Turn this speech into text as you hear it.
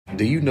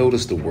Do you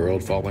notice the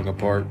world falling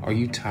apart? Are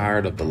you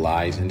tired of the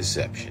lies and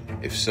deception?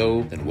 If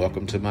so, then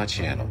welcome to my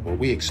channel, where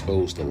we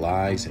expose the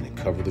lies and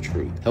uncover the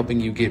truth, helping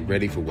you get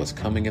ready for what's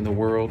coming in the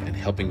world and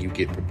helping you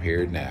get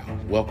prepared now.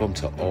 Welcome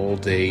to All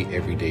Day,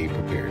 Everyday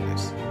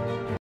Preparedness.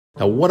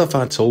 Now, what if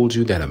I told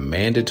you that a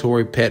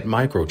mandatory pet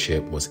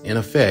microchip was in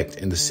effect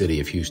in the city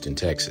of Houston,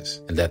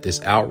 Texas, and that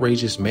this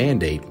outrageous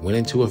mandate went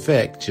into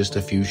effect just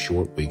a few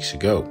short weeks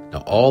ago? Now,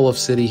 all of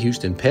City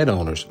Houston pet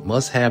owners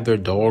must have their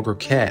dog or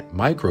cat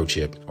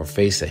microchipped or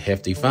face a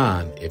hefty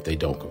fine if they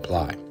don't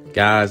comply.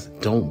 Guys,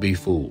 don't be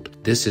fooled.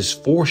 This is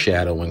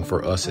foreshadowing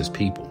for us as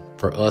people.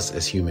 For us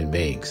as human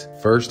beings.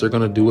 First, they're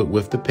going to do it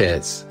with the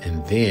pets,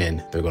 and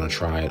then they're going to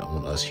try it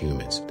on us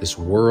humans. This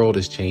world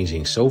is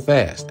changing so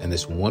fast, and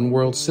this one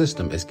world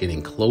system is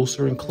getting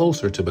closer and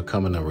closer to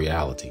becoming a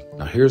reality.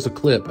 Now, here's a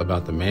clip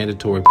about the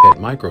mandatory pet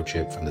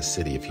microchip from the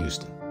city of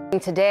Houston.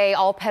 Today,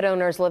 all pet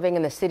owners living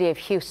in the city of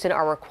Houston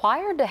are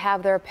required to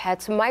have their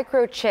pets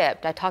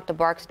microchipped. I talked to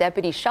BARC's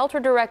deputy shelter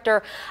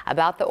director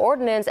about the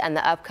ordinance and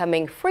the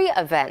upcoming free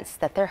events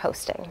that they're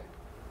hosting.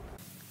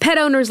 Pet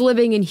owners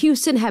living in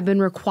Houston have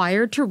been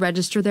required to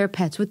register their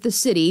pets with the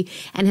city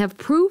and have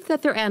proof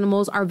that their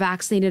animals are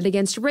vaccinated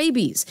against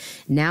rabies.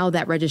 Now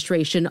that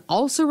registration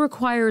also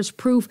requires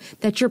proof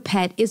that your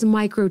pet is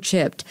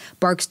microchipped.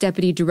 BARC's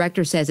deputy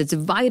director says it's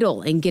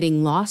vital in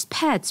getting lost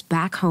pets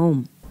back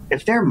home.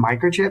 If they're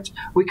microchipped,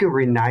 we can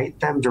reunite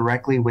them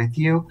directly with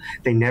you.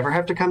 They never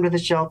have to come to the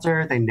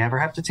shelter. They never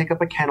have to take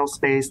up a kennel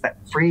space. That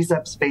frees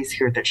up space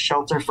here at the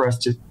shelter for us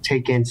to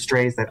take in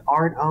strays that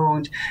aren't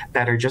owned,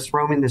 that are just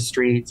roaming the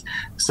streets.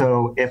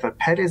 So if a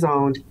pet is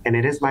owned and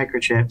it is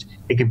microchipped,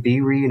 it can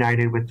be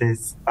reunited with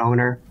this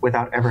owner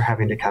without ever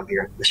having to come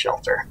here to the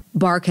shelter.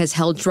 BARC has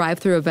held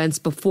drive-through events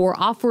before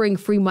offering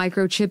free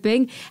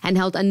microchipping and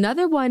held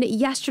another one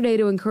yesterday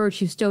to encourage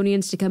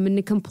Houstonians to come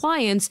into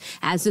compliance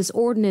as this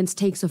ordinance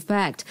takes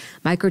effect.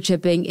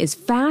 Microchipping is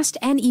fast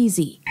and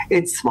easy.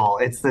 It's small.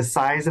 It's the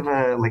size of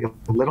a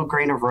little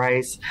grain of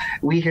rice.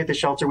 We here at the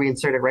shelter, we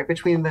insert it right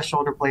between the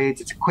shoulder blades.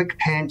 It's a quick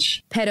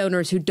pinch. Pet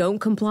owners who don't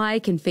comply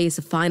can face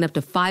a fine up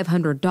to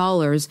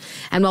 $500.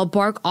 And while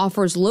BARC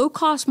offers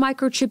low-cost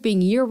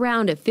microchipping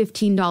year-round at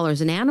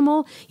 $15 an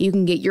animal, you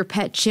can get your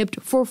pet chipped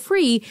for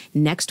free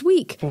next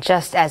week.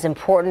 Just as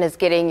important as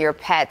getting your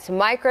pets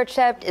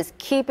microchipped is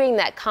keeping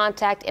that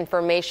contact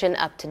information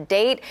up to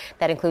date.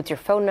 That includes your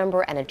phone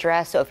number and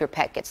address. So if your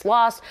pet gets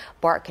lost,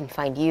 BARC can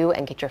find you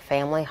and get your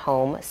family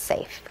home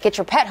safe. Get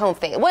your pet home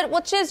safe.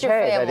 Which is your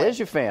family? That is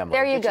your family.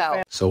 There you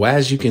go. So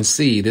as you can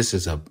see, this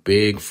is a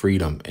big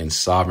freedom and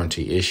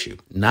sovereignty issue,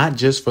 not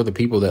just for the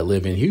people that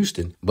live in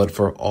Houston, but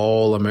for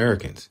all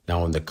Americans.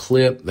 Now, in the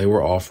clip, they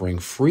were offering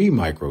free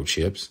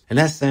microchips, and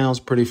that sounds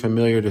pretty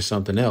familiar to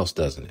something else,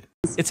 doesn't it?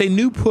 It's a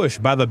new push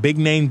by the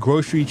big-name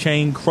grocery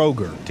chain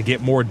Kroger to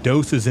get more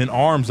doses in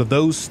arms of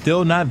those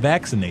still not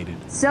vaccinated.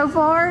 So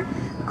far,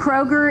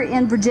 Kroger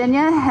in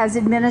Virginia has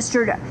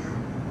administered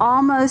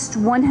almost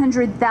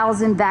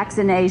 100,000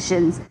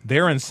 vaccinations.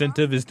 Their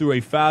incentive is through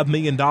a $5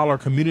 million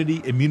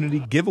community immunity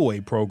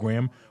giveaway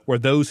program where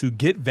those who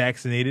get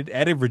vaccinated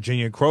at a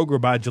Virginia Kroger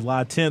by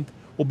July 10th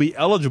will be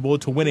eligible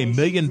to win $1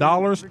 million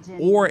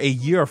or a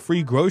year of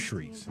free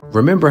groceries.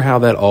 Remember how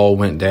that all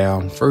went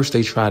down? First,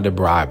 they tried to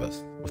bribe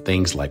us with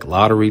things like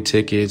lottery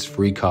tickets,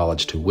 free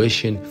college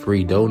tuition,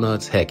 free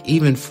donuts, heck,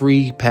 even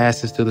free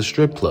passes to the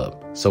strip club.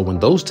 So when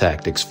those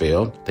tactics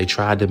failed, they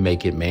tried to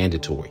make it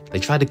mandatory. They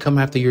tried to come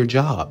after your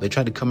job. They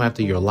tried to come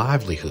after your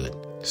livelihood.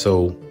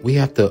 So we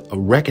have to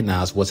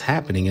recognize what's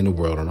happening in the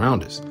world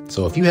around us.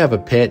 So if you have a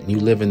pet and you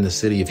live in the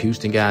city of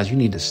Houston, guys, you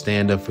need to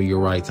stand up for your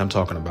rights. I'm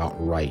talking about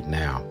right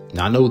now.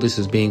 Now, I know this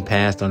is being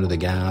passed under the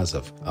guise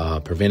of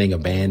preventing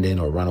abandoned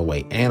or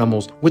runaway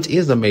animals, which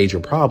is a major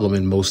problem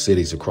in most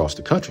cities across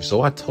the country.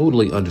 So I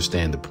totally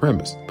understand the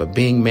premise. But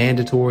being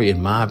mandatory,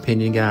 in my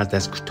opinion, guys,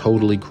 that's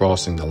totally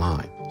crossing the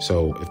line.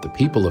 So if the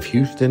people of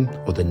Houston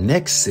or the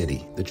next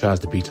city that tries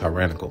to be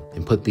tyrannical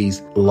and put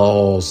these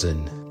laws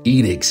and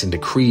edicts and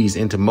decrees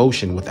into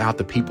motion without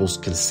the people's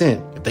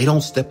consent, if they don't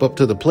step up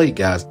to the plate,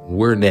 guys,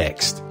 we're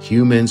next.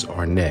 Humans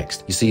are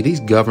next. You see, these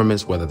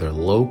governments, whether they're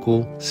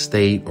local,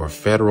 state, or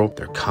federal,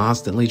 they're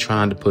constantly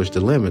trying to push the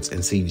limits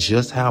and see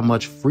just how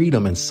much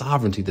freedom and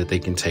sovereignty that they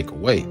can take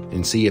away.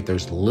 And see, if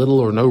there's little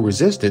or no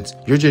resistance,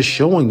 you're just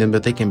showing them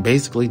that they can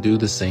basically do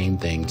the same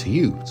thing to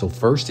you. So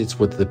first it's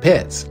with the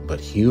pets, but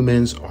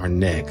humans are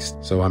next.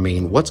 So, I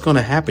mean, what's going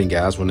to happen,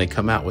 guys, when they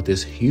come out with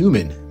this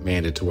human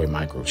mandatory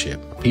microchip?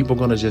 Are people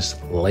going to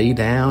just lay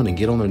down and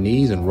get on their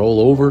knees and roll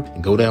over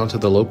and go down to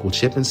the local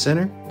chipping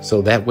center?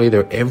 So that way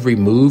their every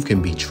move can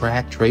be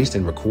tracked, traced,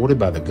 and recorded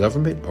by the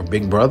government or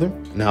Big Brother?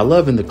 Now, I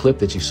love in the clip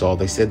that you saw,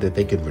 they said that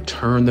they could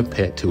return the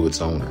pet to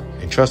its owner.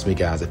 And trust me,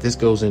 guys, if this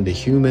goes into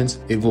humans,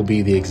 it will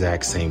be the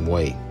exact same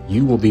way.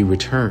 You will be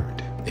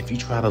returned if you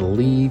try to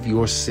leave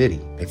your city.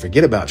 And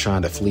forget about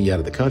trying to flee out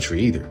of the country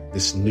either.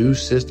 This new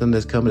system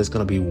that's coming is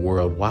going to be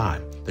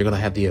worldwide. They're going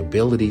to have the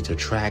ability to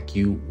track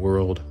you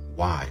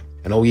worldwide.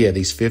 And oh yeah,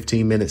 these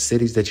 15-minute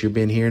cities that you've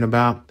been hearing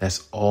about,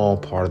 that's all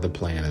part of the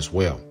plan as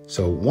well.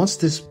 So once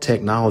this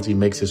technology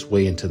makes its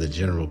way into the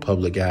general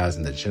public, guys,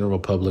 and the general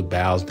public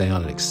bows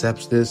down and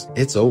accepts this,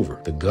 it's over.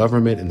 The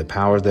government and the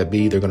powers that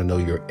be, they're going to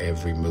know your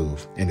every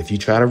move. And if you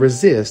try to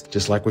resist,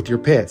 just like with your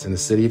pets in the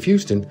city of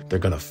Houston, they're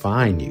going to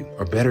fine you.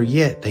 Or better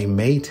yet, they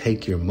may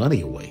take your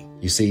money away.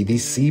 You see,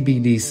 these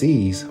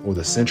CBDCs, or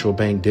the central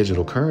bank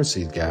digital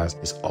currencies, guys,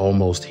 is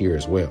almost here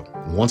as well.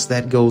 And once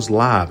that goes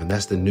live, and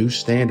that's the new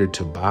standard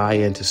to buy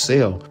and to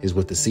sell, is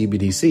with the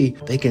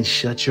CBDC, they can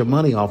shut your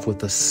money off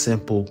with a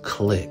simple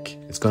click.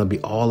 It's going to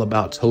be all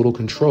about total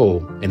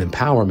control and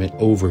empowerment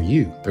over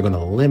you. They're going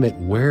to limit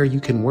where you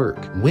can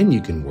work, when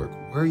you can work,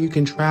 where you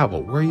can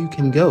travel, where you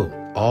can go.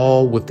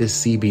 All with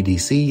this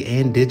CBDC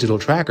and digital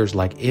trackers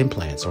like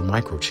implants or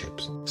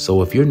microchips.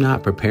 So if you're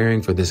not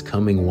preparing for this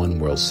coming one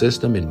world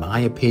system, in my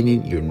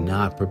opinion, you're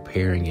not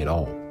preparing at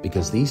all,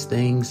 because these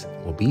things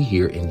will be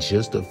here in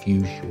just a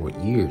few short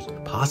years,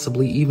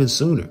 possibly even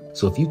sooner.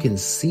 So if you can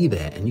see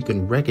that and you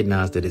can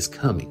recognize that it's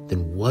coming,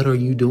 then what are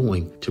you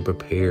doing to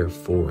prepare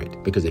for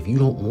it? Because if you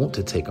don't want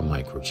to take a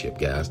microchip,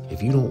 guys,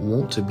 if you don't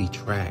want to be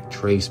tracked,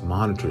 traced,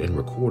 monitored, and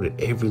recorded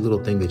every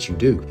little thing that you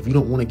do, if you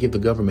don't want to give the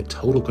government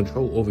total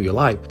control over your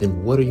life,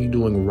 then what are you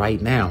doing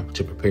right now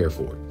to prepare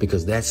for it?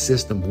 Because that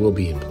system will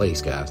be in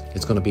place, guys.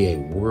 It's going to be a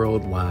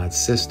worldwide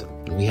system,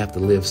 and we have to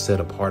live set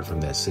apart from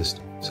that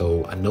system.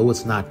 So I know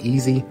it's not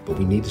easy, but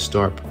we need to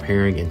start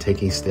preparing and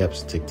taking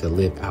steps to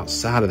live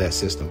outside of that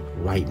system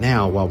right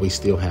now while we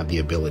still have the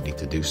ability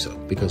to do so.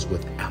 Because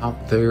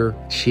without their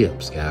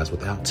chips, guys,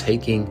 without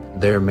taking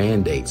their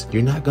mandates,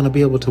 you're not going to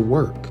be able to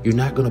work. You're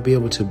not going to be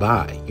able to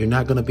buy. You're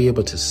not going to be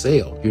able to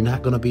sell. You're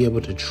not going to be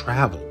able to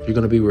travel. You're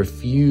going to be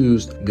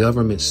refused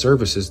government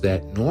services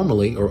that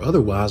normally or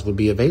otherwise would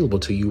be available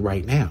to you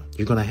right now.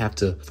 You're going to have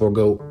to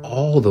forego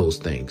all those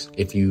things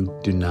if you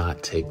do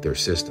not take their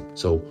system.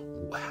 So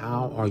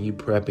how are you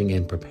prepping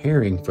and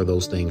preparing for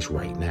those things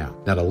right now?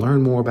 Now, to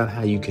learn more about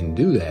how you can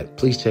do that,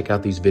 please check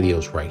out these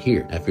videos right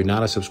here. Now, if you're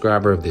not a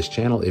subscriber of this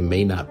channel, it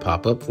may not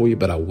pop up for you,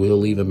 but I will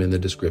leave them in the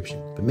description.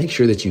 But make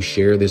sure that you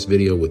share this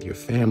video with your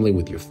family,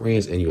 with your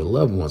friends, and your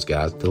loved ones,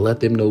 guys, to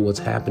let them know what's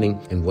happening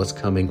and what's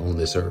coming on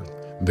this earth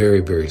very,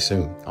 very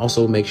soon.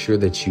 Also, make sure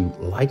that you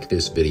like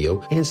this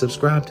video and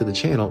subscribe to the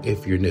channel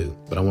if you're new.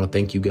 But I want to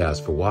thank you guys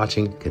for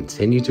watching.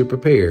 Continue to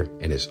prepare,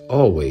 and as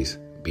always,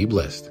 be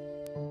blessed.